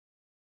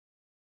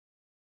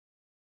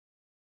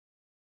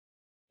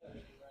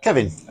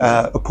Kevin,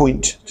 a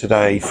point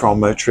today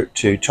from a trip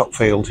to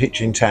Topfield,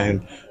 Hitchin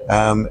Town.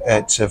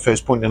 It's a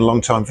first point in a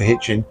long time for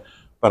Hitchin,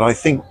 but I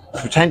think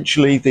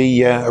potentially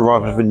the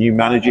arrival of a new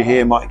manager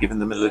here might have given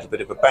them a little bit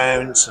of a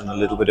bounce and a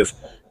little bit of,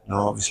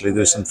 obviously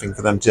there's something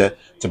for them to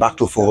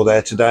battle for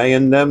there today,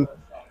 and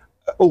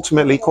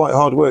ultimately quite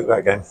hard work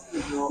that game.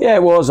 Yeah,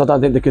 it was. I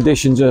don't think the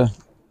conditions are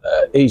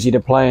easy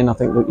to play in. I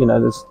think that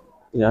there's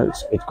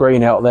it's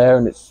green out there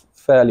and it's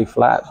fairly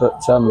flat,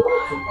 but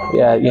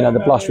yeah,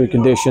 the blustery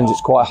conditions,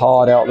 it's quite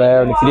hard out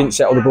there, and if you didn't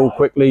settle the ball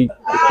quickly,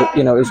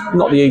 it's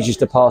not the easiest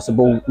to pass the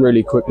ball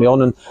really quickly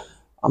on, and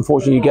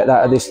unfortunately you get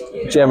that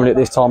generally at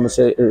this time of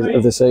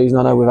the season.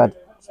 I know we've had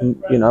a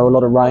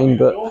lot of rain,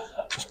 but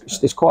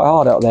it's quite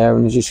hard out there,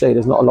 and as you see,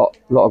 there's not a lot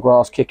of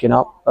grass kicking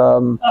up.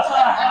 I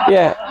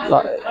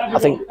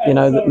think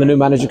the new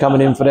manager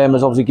coming in for them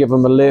has obviously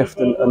given them a lift,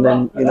 and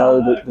then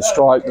the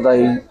strike that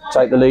they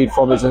take the lead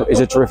from is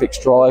a terrific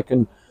strike,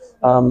 and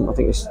I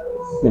think it's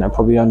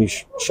probably the only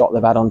shot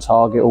they've had on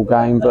target all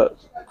game, but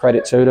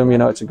credit to them.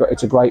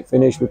 It's a great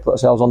finish. We put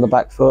ourselves on the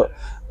back foot,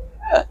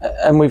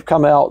 and we've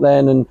come out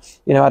then and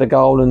had a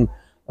goal, and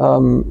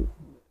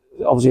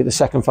obviously the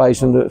second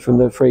phase from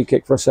the free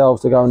kick for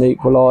ourselves to go and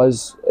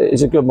equalise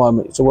is a good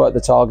moment. To work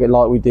the target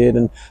like we did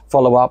and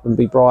follow up and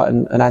be bright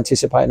and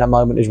anticipating that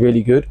moment is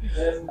really good.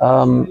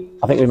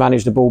 I think we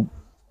managed the ball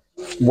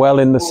well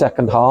in the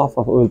second half. I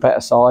thought we were the better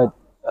side.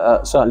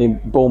 Certainly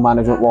ball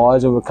management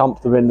wise, and we're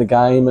comfortable in the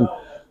game, and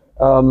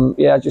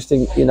I just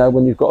think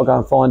when you've got to go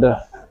and find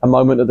a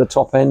moment at the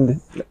top end,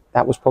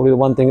 that was probably the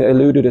one thing that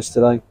eluded us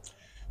today.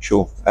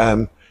 Sure.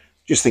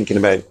 Just thinking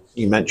about,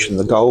 you mentioned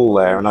the goal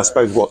there, and I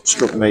suppose what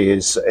struck me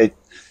is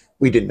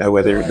we didn't know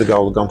whether the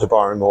goal had gone to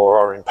Byron Moore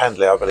or in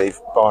Pendley. I believe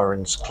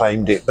Byron's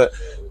claimed it, but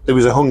there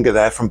was a hunger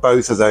there from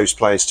both of those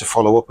players to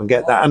follow up and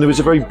get that, and there was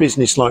a very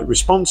business-like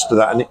response to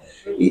that, and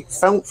it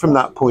felt from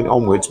that point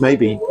onwards,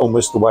 maybe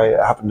almost the way it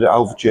happened at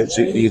Alvechurch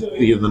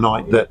the other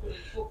night, that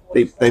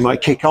they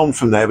might kick on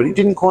from there, but it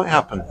didn't quite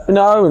happen.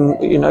 No,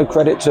 and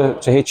credit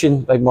to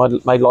Hitchin. They've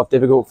made life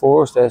difficult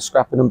for us. They're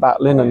scrapping and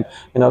battling, and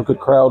a good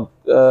crowd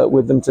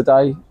with them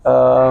today.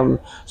 So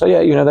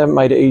yeah, they haven't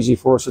made it easy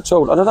for us at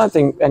all. And I don't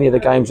think any of the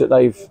games that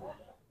they've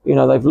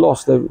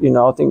lost. I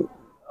think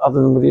other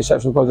than with the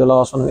exception of probably the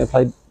last one, I think they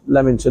played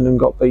Leamington and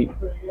got beat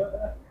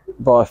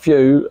by a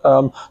few.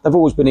 They've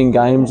always been in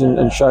games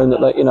and shown that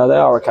they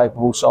are a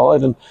capable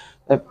side, and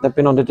they've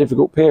been on a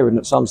difficult period, and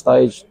at some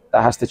stage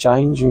that has to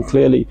change, and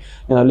clearly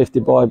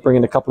lifted by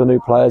bringing a couple of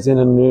new players in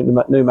and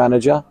a new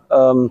manager,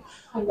 and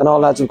our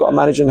lads have got to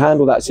manage and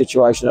handle that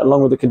situation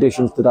along with the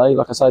conditions today,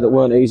 like I say, that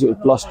weren't easy. It was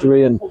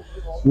blustery and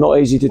not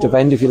easy to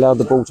defend if you allowed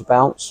the ball to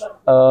bounce,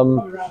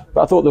 but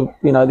I thought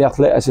the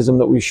athleticism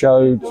that we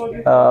showed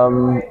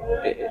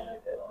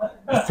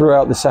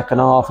throughout the second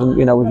half, and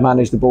we've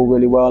managed the ball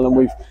really well, and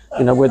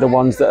we're the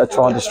ones that are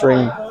trying to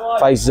string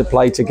phases of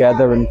play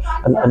together and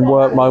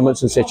work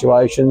moments and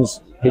situations.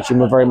 Hitchin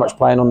were very much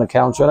playing on the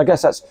counter, and I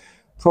guess that's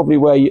probably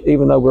where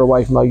even though we're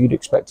away from home, you'd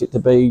expect it to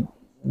be,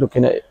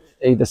 looking at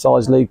either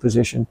side's league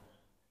position.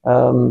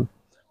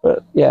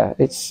 But yeah,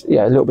 it's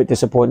a little bit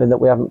disappointing that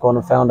we haven't gone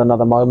and found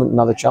another moment,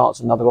 another chance,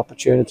 another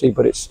opportunity.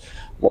 But it's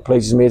what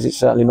pleases me is it's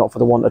certainly not for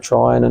the want of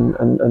trying,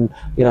 and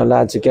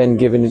lads again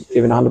giving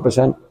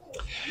 100%.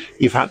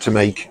 You've had to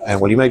make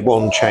you made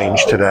one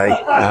change today,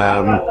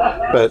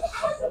 but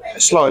a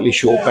slightly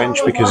short bench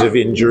because of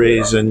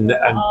injuries, and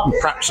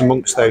perhaps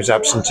amongst those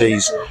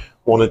absentees,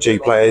 one or two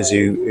players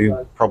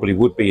who probably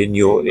would be in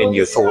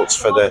your thoughts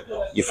for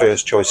your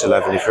first choice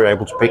 11 if you're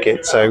able to pick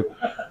it. So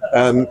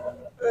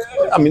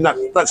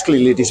that's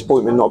clearly a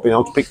disappointment not being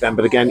able to pick them,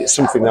 but again, it's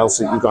something else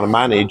that you've got to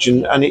manage,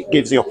 and it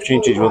gives the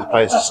opportunity for the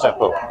players to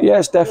step up.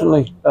 Yes,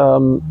 definitely.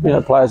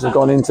 Players have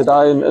gone in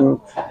today,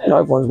 and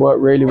everyone's worked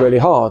really, really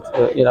hard.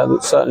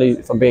 Certainly,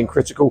 if I'm being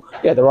critical,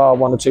 there are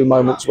one or two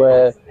moments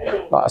where,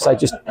 like I say,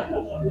 just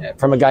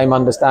from a game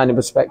understanding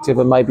perspective,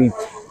 and maybe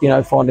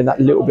finding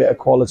that little bit of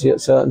quality at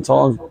certain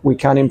times, we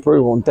can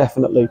improve on,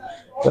 definitely.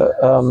 But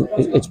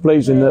it's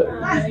pleasing that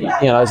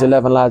there's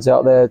 11 lads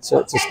out there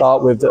to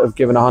start with that have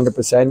given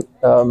 100%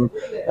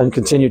 and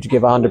continue to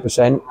give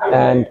 100%,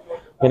 and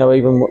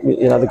even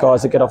the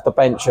guys that get off the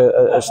bench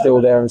are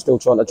still there and still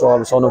trying to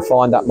drive us on and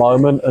find that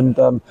moment.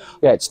 And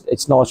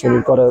it's nice when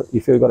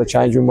you feel you've got a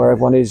change room where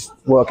everyone is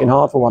working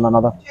hard for one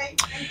another.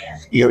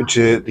 You go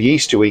to the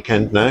Easter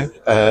weekend now,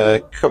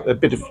 a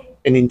bit of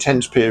an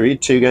intense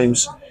period, 2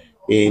 games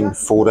in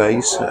 4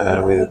 days,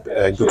 with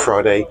Good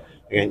Friday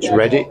against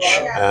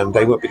Redditch.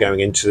 They won't be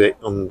going into it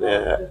on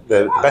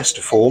the best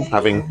of form,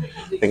 they'll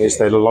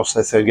have lost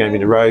their 3rd game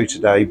in a row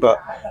today, but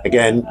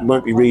again,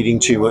 won't be reading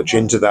too much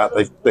into that.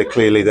 They're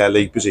clearly, their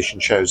league position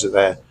shows that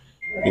they're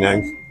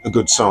a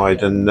good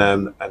side, and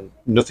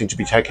nothing to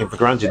be taken for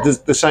granted,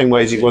 the same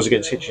way as it was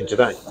against Hitchin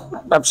today.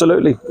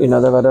 Absolutely. They've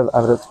had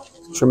a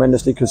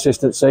tremendously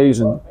consistent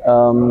season.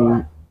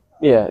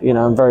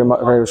 I'm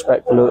very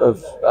respectful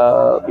of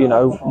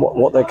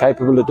what they're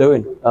capable of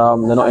doing.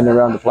 They're not in and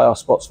around the playoff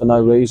spots for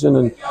no reason,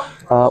 and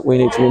we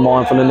need to be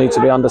mindful and need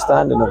to be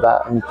understanding of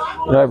that. And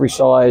every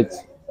side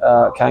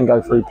can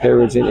go through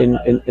periods in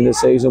the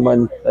season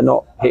when they're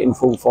not hitting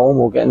full form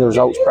or getting the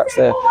results perhaps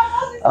their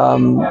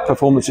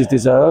performances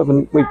deserve,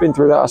 and we've been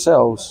through that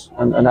ourselves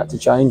and had to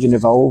change and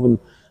evolve and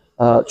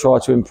try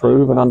to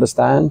improve and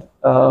understand.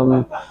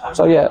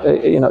 So yeah,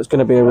 it's going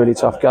to be a really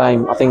tough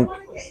game. I think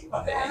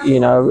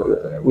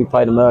we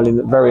played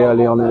them very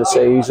early on in the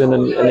season,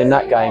 and in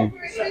that game,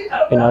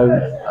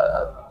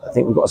 I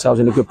think we got ourselves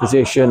in a good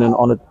position and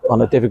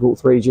on a difficult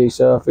 3G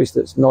surface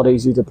that's not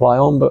easy to play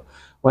on, but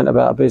went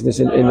about our business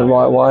in the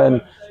right way,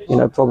 and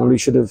probably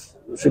should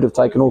have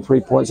taken all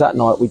 3 points that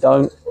night. We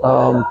don't,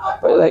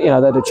 but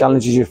they're the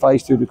challenges you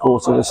face through the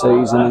course of the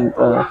season,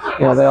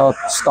 and they are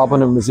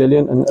stubborn and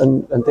resilient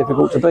and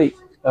difficult to beat.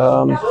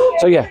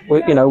 So yeah,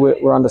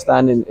 we're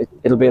understanding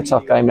it'll be a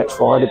tough game next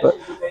Friday, but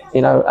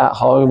at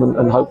home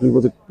and hopefully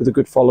with a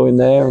good following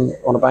there and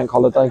on a bank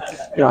holiday,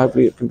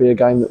 hopefully it can be a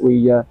game that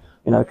we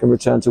can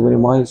return to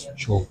winning ways.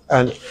 Sure.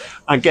 And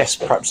I guess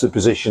perhaps the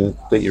position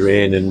that you're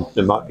in, and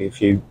there might be a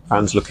few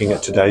fans looking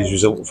at today's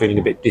result and feeling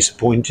a bit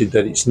disappointed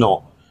that it's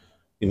not,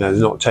 they're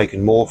not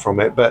taking more from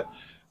it. But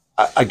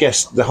I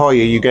guess the higher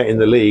you get in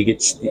the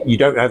league, you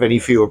don't have any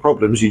fewer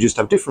problems, you just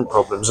have different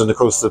problems. And of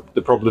course,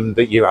 the problem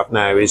that you have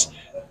now is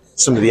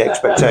some of the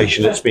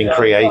expectation that's been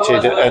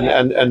created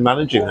and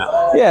managing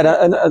that.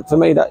 Yeah, and for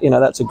me,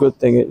 that's a good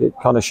thing. It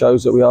kind of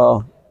shows that we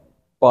are,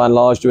 by and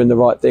large, doing the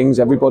right things.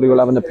 Everybody will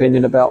have an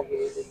opinion about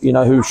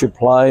who should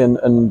play and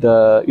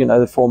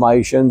the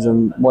formations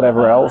and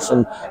whatever else,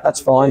 and that's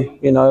fine,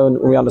 and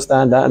we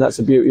understand that, and that's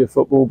the beauty of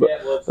football.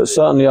 But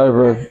certainly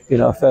over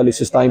a fairly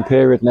sustained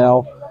period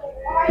now,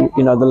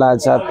 the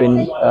lads have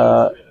been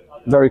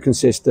very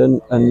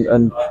consistent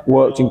and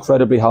worked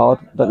incredibly hard.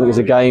 I don't think there's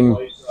a game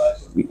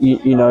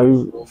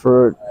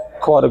for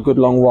quite a good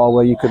long while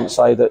where you couldn't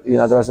say that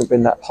there hasn't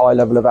been that high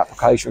level of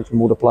application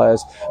from all the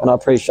players. And I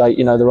appreciate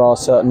there are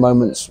certain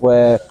moments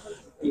where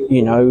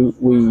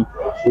we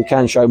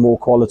can show more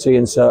quality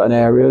in certain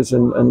areas,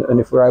 and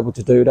if we're able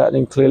to do that,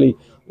 then clearly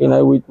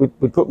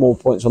we put more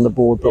points on the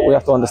board. But we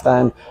have to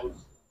understand,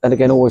 and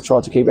again, always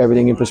try to keep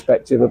everything in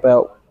perspective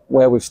about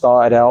where we've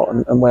started out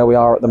and where we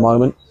are at the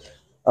moment.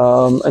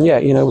 And yeah,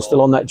 we're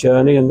still on that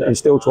journey and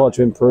still trying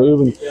to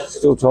improve and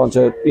still trying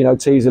to,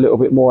 tease a little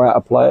bit more out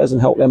of players and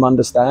help them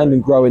understand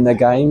and grow in their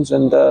games.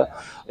 And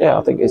yeah,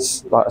 I think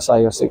it's, like I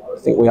say, I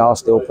think we are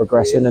still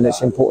progressing, and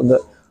it's important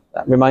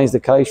that remains the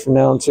case from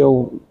now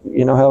until,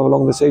 however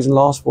long the season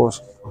lasts for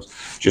us.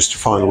 Just a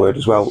final word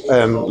as well.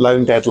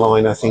 Loan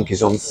deadline, I think,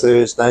 is on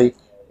Thursday.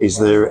 Is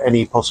there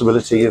any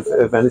possibility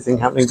of anything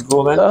happening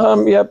before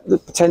then? Yeah,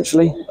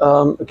 potentially.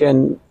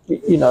 Again,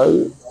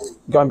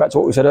 going back to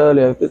what we said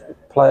earlier,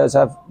 players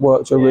have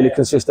worked to a really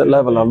consistent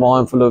level. I'm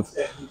mindful of,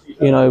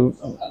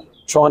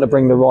 trying to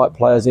bring the right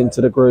players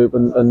into the group,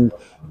 and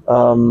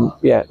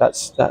yeah,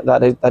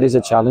 that is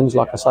a challenge,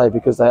 like I say,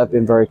 because they have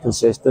been very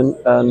consistent.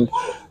 And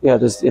yeah,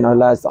 there's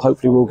lads that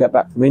hopefully will get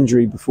back from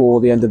injury before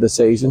the end of the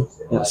season.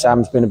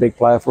 Sam's been a big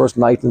player for us.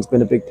 Nathan's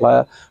been a big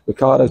player.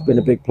 Ricardo's been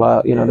a big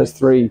player. There's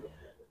 3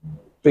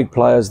 big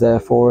players there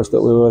for us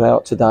that we were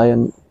without today,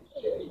 and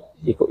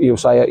you'll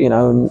say it,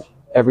 and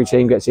every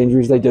team gets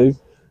injuries, they do,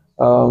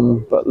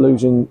 but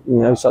losing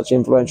such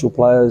influential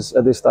players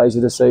at this stage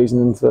of the season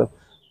and for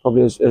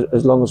probably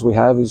as long as we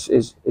have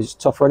is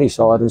tough for any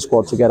side and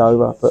squad to get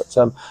over. But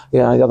the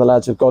other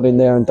lads have got in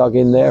there and dug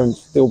in there and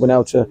still been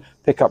able to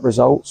pick up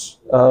results.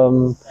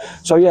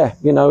 So yeah,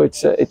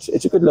 it's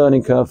a good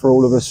learning curve for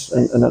all of us,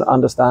 and an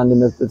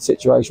understanding of the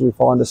situation we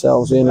find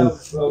ourselves in, and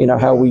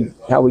how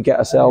we get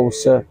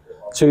ourselves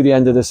to the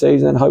end of the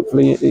season, and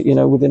hopefully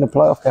within a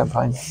playoff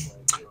campaign.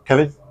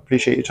 Kevin,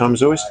 appreciate your time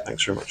as always.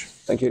 Thanks very much.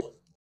 Thank you.